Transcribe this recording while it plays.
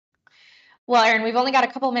Well, Aaron, we've only got a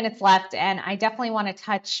couple minutes left, and I definitely want to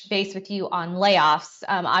touch base with you on layoffs.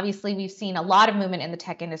 Obviously, we've seen a lot of movement in the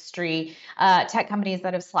tech industry, tech companies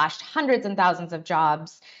that have slashed hundreds and thousands of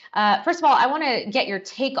jobs. First of all, I want to get your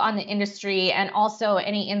take on the industry and also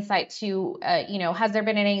any insight to, has there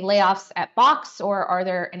been any layoffs at Box or are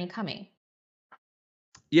there any coming?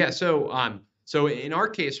 Yeah, so in our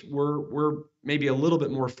case, we're maybe a little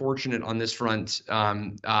bit more fortunate on this front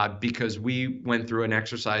because we went through an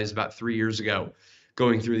exercise about 3 years ago,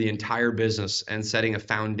 going through the entire business and setting a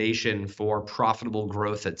foundation for profitable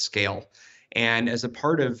growth at scale. And as a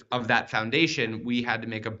part of that foundation, we had to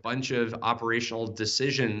make a bunch of operational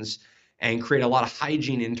decisions and create a lot of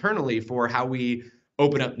hygiene internally for how we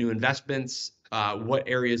open up new investments. What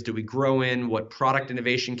areas do we grow in? What product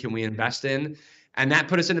innovation can we invest in? And that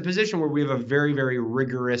put us in a position where we have a very, very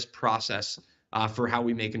rigorous process for how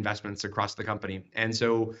we make investments across the company. And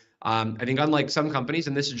so I think unlike some companies,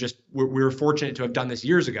 and this is just, we were fortunate to have done this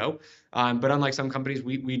years ago, but unlike some companies,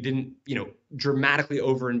 we didn't, dramatically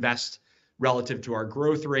overinvest relative to our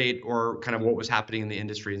growth rate or kind of what was happening in the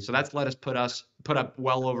industry. And so that's let us put up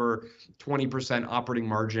well over 20% operating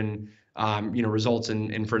margin, results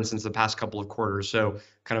in, for instance, the past couple of quarters. So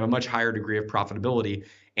kind of a much higher degree of profitability.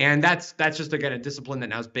 And that's just again a discipline that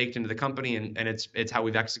now is baked into the company, and it's how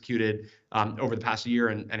we've executed over the past year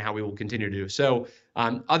and how we will continue to do. So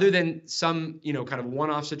other than some kind of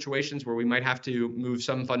one-off situations where we might have to move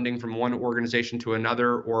some funding from one organization to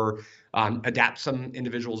another or adapt some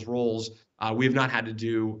individuals' roles, we have not had to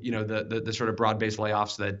do the sort of broad-based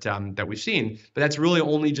layoffs that we've seen. But that's really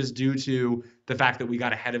only just due to the fact that we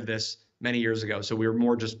got ahead of this many years ago. So we were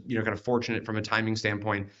more just kind of fortunate from a timing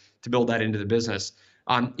standpoint to build that into the business.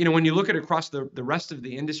 When you look at across the rest of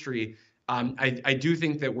the industry, I do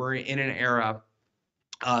think that we're in an era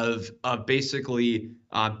of basically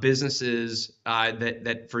businesses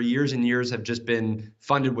that for years and years have just been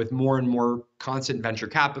funded with more and more constant venture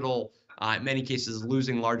capital, in many cases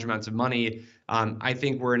losing large amounts of money. I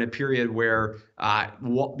think we're in a period where,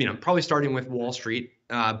 probably starting with Wall Street,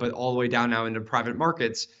 but all the way down now into private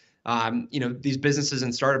markets, these businesses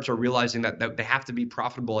and startups are realizing that they have to be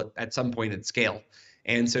profitable at some point at scale.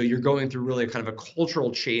 And so you're going through really a kind of a cultural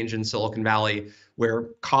change in Silicon Valley where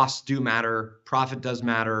costs do matter, profit does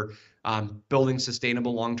matter, building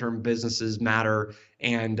sustainable long-term businesses matter,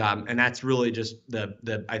 and that's really just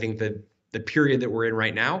I think the period that we're in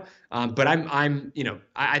right now. But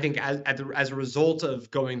I think as a result of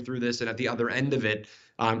going through this and at the other end of it,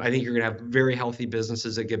 I think you're going to have very healthy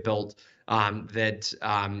businesses that get built that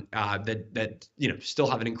still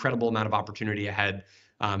have an incredible amount of opportunity ahead.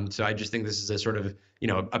 So I just think this is a sort of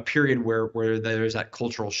a period where there's that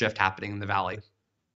cultural shift happening in the valley.